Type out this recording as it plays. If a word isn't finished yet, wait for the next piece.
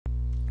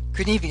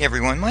Good evening,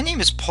 everyone. My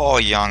name is Paul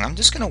Young. I'm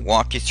just going to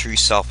walk you through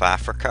South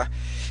Africa.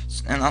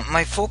 And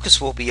my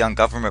focus will be on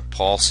government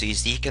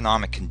policies, the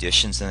economic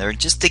conditions, and they're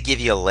just to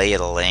give you a lay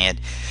of the land.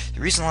 The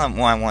reason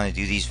why I want to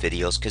do these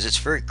videos because it's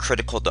very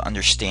critical to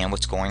understand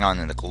what's going on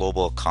in the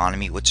global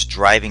economy, what's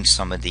driving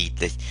some of the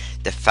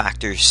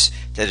factors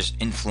that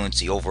influence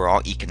the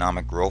overall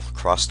economic growth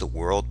across the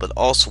world, but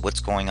also what's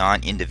going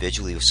on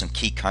individually with some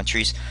key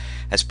countries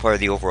as part of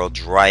the overall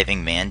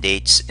driving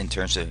mandates in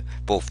terms of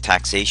both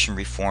taxation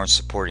reform,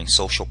 supporting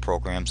social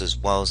programs, as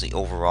well as the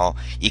overall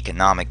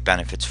economic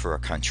benefits for a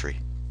country.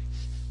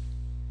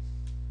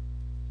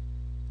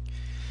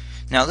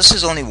 Now, this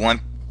is only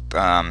one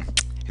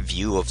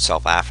view of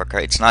South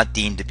Africa. It's not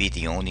deemed to be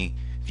the only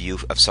view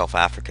of South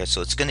Africa,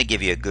 so it's going to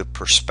give you a good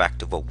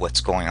perspective of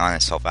what's going on in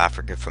South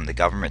Africa from the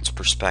government's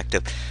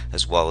perspective,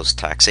 as well as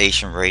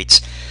taxation rates,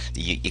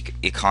 the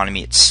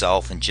economy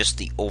itself, and just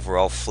the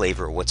overall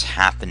flavor of what's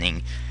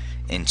happening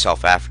in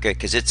South Africa,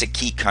 because it's a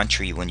key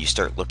country when you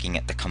start looking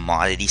at the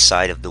commodity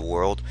side of the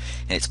world,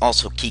 and it's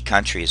also a key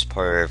country as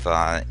part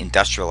of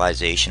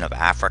industrialization of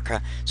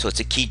Africa, so it's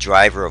a key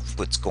driver of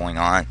what's going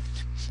on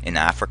in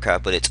Africa,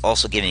 but it's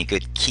also giving a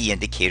good key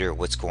indicator of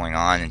what's going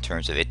on in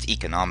terms of its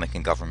economic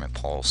and government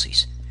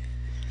policies.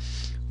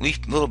 A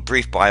little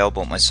brief bio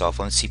about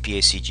myself. I'm a CPA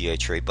CGI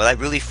trade, but I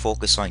really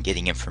focus on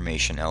getting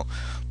information out,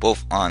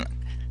 both on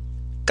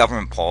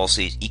government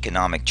policies,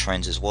 economic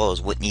trends, as well as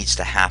what needs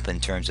to happen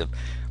in terms of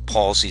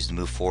policies to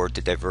move forward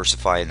to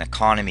diversify an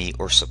economy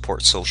or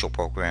support social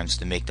programs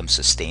to make them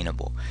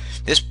sustainable.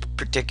 This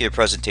particular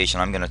presentation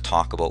I'm going to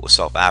talk about with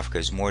South Africa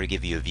is more to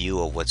give you a view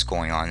of what's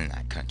going on in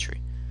that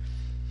country.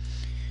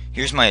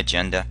 Here's my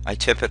agenda. I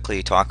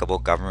typically talk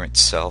about government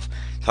itself,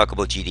 talk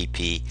about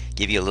GDP,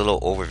 give you a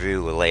little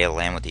overview, a lay of the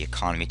land with the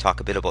economy,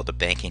 talk a bit about the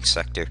banking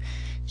sector,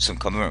 some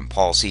government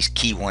policies,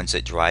 key ones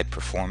that drive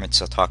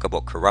performance. I'll talk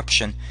about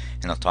corruption,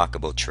 and I'll talk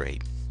about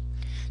trade.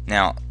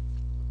 Now,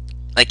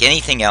 like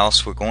anything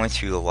else, we're going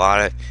through a lot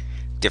of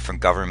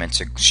different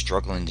governments are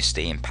struggling to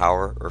stay in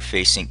power or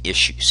facing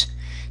issues.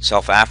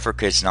 South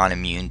Africa is not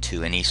immune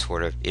to any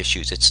sort of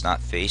issues it's not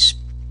faced.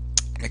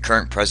 The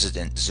current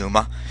president,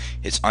 Zuma,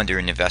 is under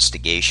an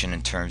investigation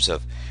in terms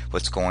of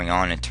what's going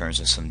on in terms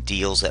of some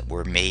deals that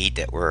were made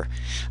that were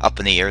up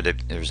in the air.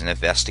 There's an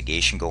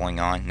investigation going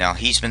on. Now,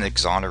 he's been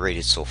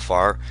exonerated so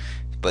far,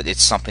 but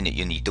it's something that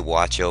you need to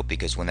watch out,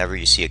 because whenever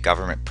you see a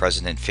government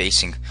president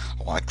facing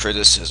a lot of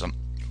criticism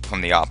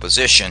from the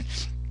opposition,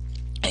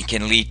 it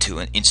can lead to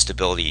an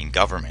instability in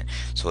government.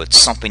 So it's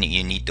something that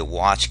you need to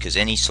watch, because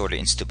any sort of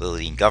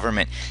instability in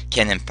government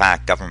can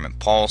impact government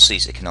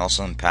policies. It can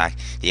also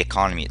impact the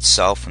economy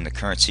itself, from the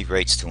currency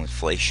rates to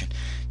inflation,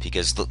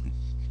 because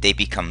they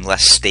become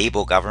less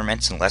stable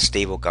governments, and less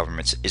stable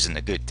governments isn't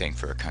a good thing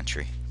for a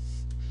country.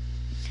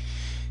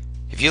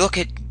 If you look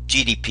at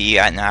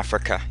GDP in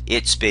Africa,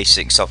 it's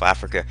basic. South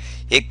Africa,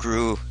 it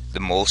grew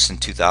the most in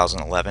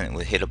 2011. It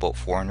would hit about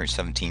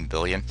 417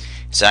 billion.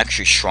 It's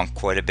actually shrunk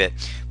quite a bit,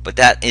 but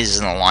that is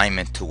in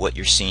alignment to what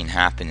you're seeing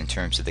happen in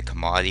terms of the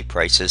commodity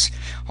prices.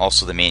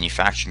 Also, the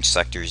manufacturing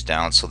sector is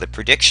down, so the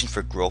prediction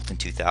for growth in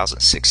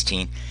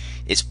 2016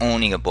 is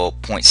only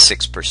about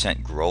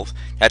 0.6% growth.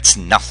 That's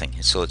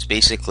nothing. So it's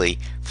basically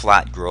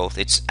flat growth.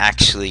 It's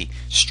actually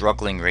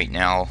struggling right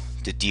now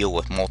to deal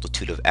with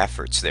multitude of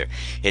efforts there.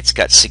 It's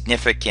got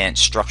significant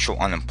structural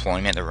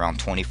unemployment. Around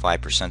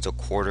 25%, a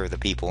quarter of the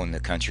people in the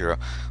country are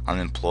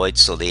unemployed,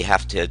 so they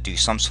have to do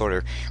some sort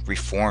of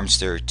reforms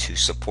there to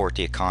support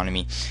the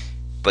economy.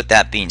 But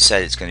that being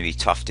said, it's going to be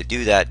tough to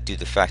do that due to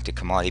the fact that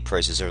commodity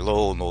prices are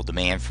low, low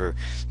demand for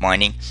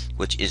mining,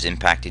 which is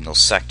impacting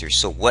those sectors.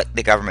 So what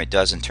the government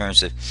does in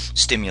terms of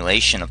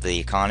stimulation of the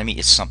economy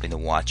is something to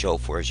watch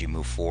out for as you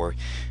move forward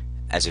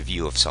as a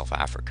view of South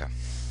Africa.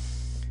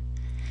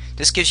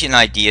 This gives you an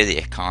idea of the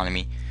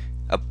economy.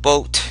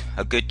 About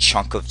a good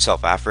chunk of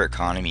South Africa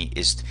economy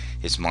is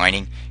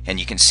mining, and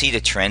you can see the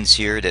trends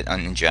here that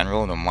in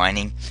general the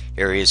mining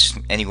areas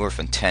anywhere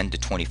from 10 to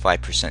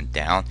 25%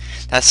 down.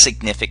 That's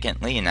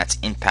significantly, and that's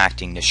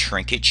impacting the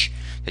shrinkage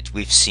that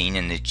we've seen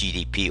in the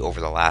GDP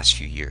over the last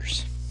few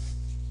years.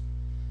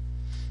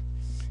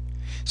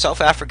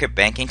 South Africa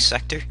banking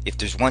sector, if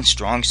there's one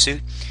strong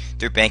suit,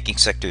 their banking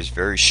sector is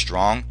very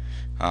strong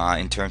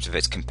in terms of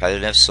its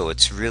competitive, so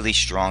it's really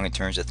strong in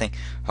terms of things.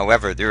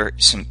 However, there are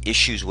some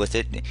issues with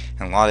it, and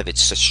a lot of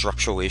it's the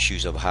structural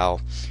issues of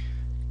how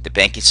the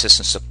banking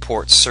system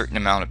supports a certain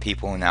amount of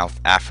people in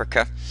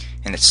Africa,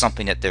 and it's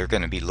something that they're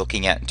going to be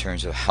looking at in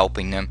terms of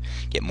helping them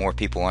get more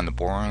people on the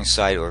borrowing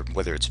side, or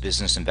whether it's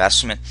business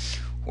investment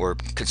or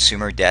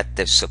consumer debt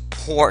that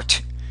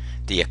support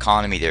the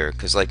economy there,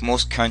 because like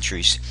most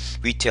countries,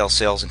 retail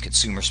sales and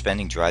consumer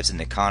spending drives in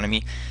the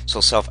economy.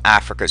 So South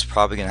Africa is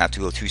probably going to have to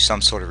go through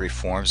some sort of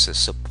reforms to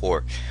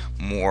support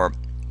more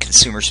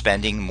consumer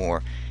spending,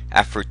 more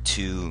effort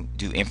to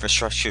do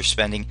infrastructure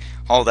spending.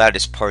 All that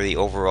is part of the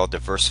overall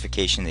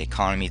diversification of the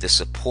economy to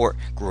support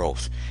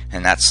growth,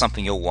 and that's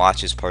something you'll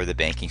watch as part of the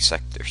banking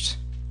sectors.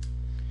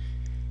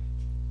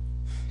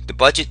 The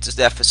budget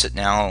deficit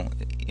now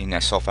in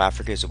South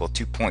Africa is about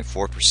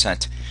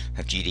 2.4%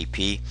 of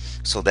GDP.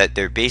 So that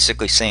they're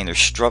basically saying they're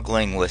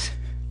struggling with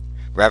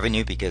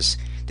revenue because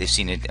they've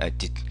seen a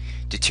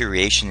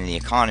deterioration in the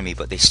economy,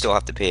 but they still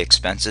have to pay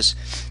expenses.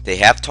 They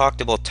have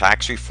talked about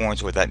tax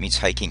reforms, where that means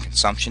hiking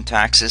consumption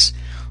taxes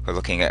or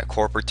looking at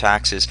corporate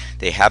taxes.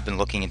 They have been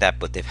looking at that,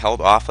 but they've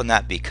held off on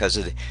that because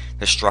of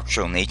the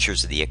structural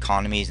natures of the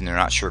economies, and they're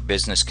not sure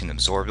business can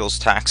absorb those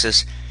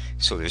taxes.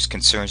 So there's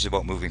concerns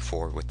about moving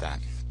forward with that.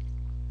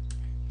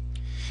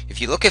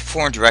 If you look at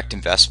foreign direct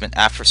investment,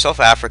 South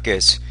Africa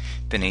has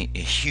been a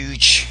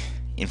huge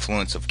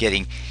influence of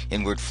getting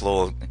inward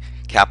flow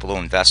capital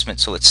investment,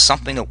 so it's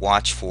something to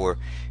watch for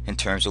in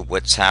terms of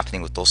what's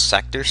happening with those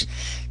sectors,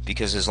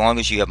 because as long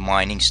as you have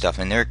mining stuff,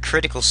 and they're a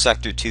critical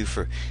sector too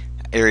for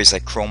areas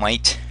like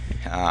chromite,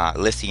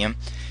 lithium,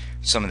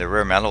 some of the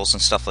rare metals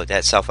and stuff like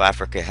that. South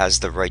Africa has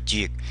the right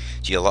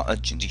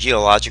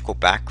geological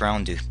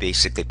background to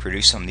basically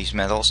produce some of these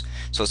metals,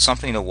 so it's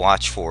something to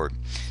watch for.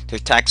 Their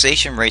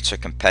taxation rates are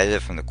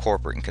competitive from the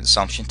corporate and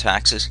consumption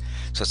taxes,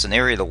 so it's an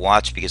area to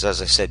watch, because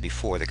as I said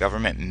before, the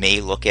government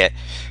may look at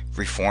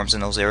reforms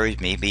in those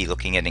areas, maybe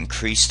looking at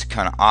increased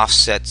kind of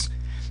offsets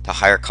to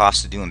higher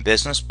costs of doing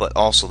business, but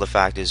also the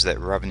fact is that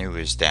revenue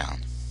is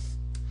down.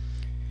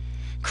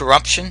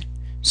 Corruption,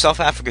 South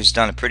Africa's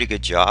done a pretty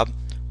good job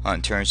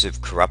in terms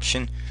of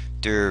corruption.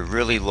 They're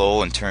really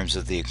low in terms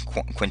of the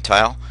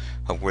quintile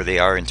of where they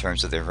are in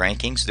terms of their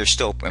rankings. There's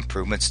still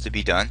improvements to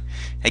be done.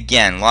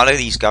 Again, a lot of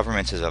these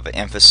governments, as I've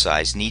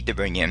emphasized, need to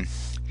bring in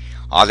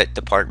audit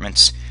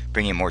departments,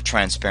 bring in more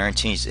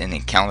transparency and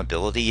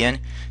accountability in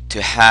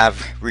to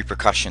have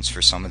repercussions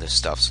for some of this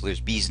stuff. So there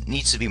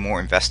needs to be more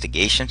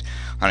investigations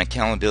on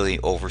accountability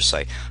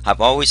oversight.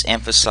 I've always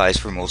emphasized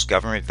for most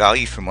government,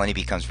 value for money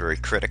becomes very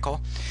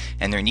critical,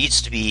 and there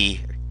needs to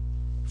be,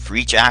 for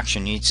each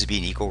action needs to be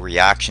an equal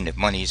reaction if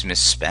money is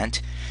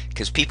misspent,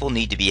 because people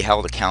need to be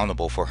held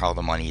accountable for how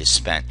the money is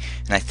spent.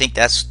 And I think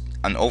that's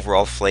an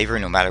overall flavor,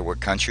 no matter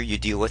what country you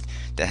deal with,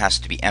 that has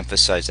to be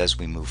emphasized as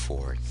we move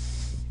forward.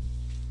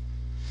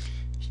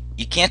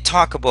 You can't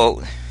talk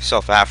about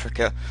South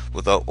Africa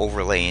without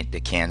overlaying it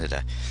to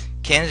Canada.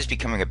 Canada is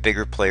becoming a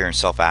bigger player in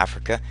South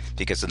Africa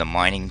because of the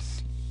mining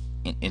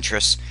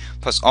interests.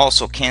 Plus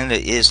also Canada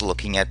is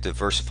looking at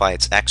diversify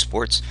its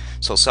exports.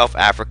 So South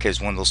Africa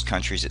is one of those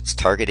countries it's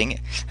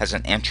targeting as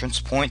an entrance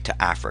point to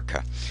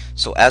Africa.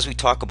 So as we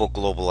talk about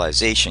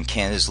globalization,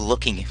 Canada is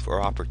looking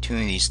for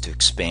opportunities to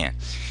expand.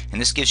 And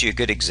this gives you a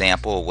good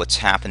example of what's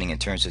happening in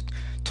terms of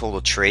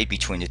total trade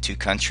between the two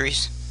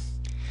countries.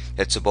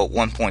 It's about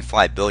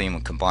 1.5 billion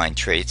in combined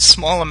trade. It's a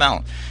small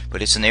amount,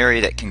 but it's an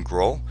area that can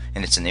grow,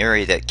 and it's an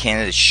area that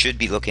Canada should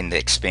be looking to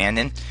expand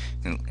in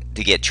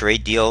to get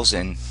trade deals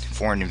and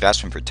Foreign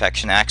Investment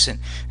Protection Act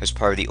as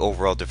part of the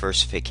overall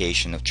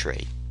diversification of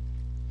trade.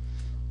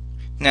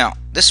 Now,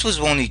 this was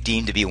only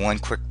deemed to be one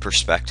quick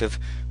perspective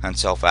on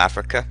South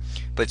Africa,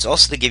 but it's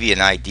also to give you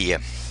an idea.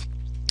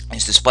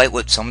 Is despite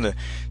what some of the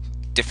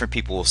different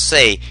people will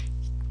say,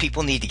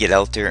 people need to get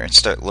out there and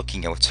start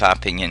looking at what's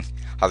happening in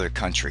other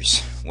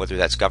countries, whether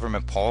that's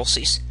government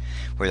policies,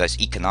 whether that's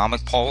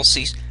economic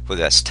policies,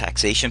 whether that's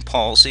taxation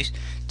policies,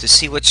 to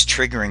see what's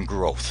triggering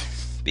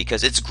growth,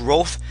 because it's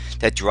growth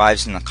that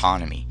drives an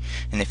economy.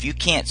 And if you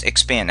can't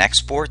expand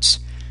exports,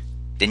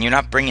 then you're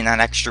not bringing that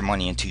extra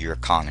money into your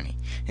economy.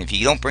 And if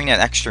you don't bring that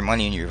extra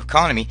money into your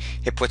economy,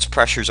 it puts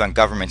pressures on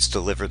governments to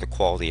deliver the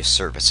quality of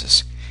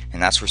services,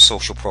 and that's where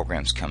social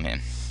programs come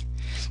in.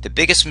 The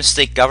biggest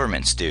mistake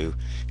governments do,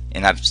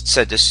 and I've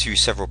said this through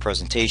several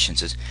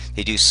presentations, is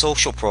they do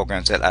social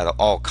programs at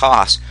all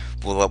costs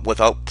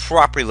without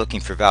properly looking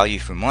for value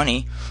for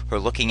money or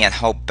looking at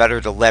how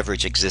better to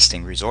leverage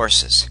existing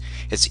resources.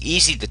 It's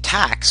easy to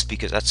tax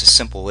because that's a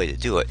simple way to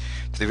do it.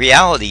 But the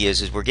reality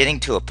is we're getting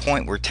to a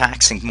point where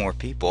taxing more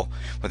people,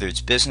 whether it's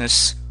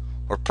business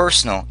or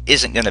personal,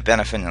 isn't going to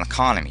benefit an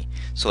economy.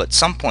 So at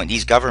some point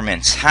these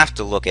governments have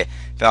to look at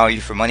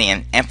value for money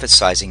and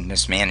emphasizing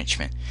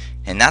mismanagement.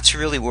 And that's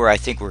really where I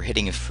think we're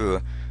hitting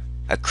through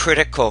a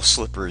critical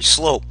slippery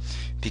slope,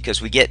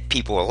 because we get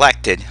people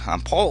elected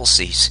on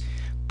policies,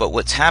 but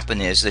what's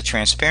happened is the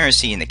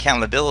transparency and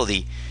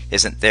accountability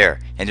isn't there,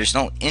 and there's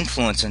no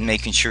influence in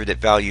making sure that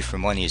value for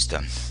money is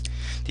done.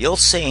 The old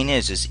saying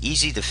is, it's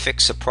easy to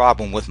fix a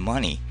problem with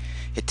money.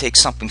 It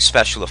takes something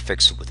special to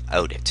fix it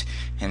without it.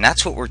 And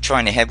that's what we're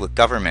trying to head with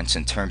governments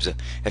in terms of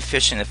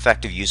efficient,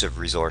 effective use of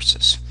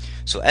resources.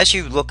 So as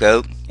you look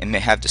out and may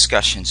have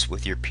discussions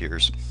with your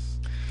peers,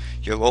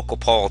 your local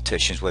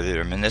politicians, whether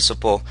they're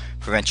municipal,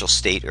 provincial,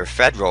 state, or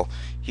federal,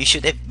 you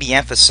should be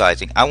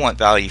emphasizing, I want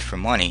value for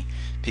money,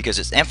 because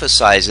it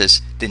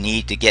emphasizes the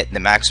need to get the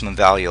maximum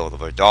value out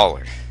of a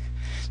dollar,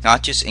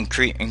 not just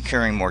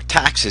incurring more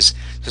taxes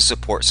to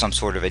support some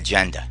sort of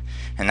agenda.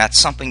 And that's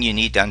something you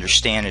need to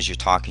understand as you're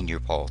talking to your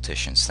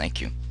politicians.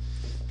 Thank you.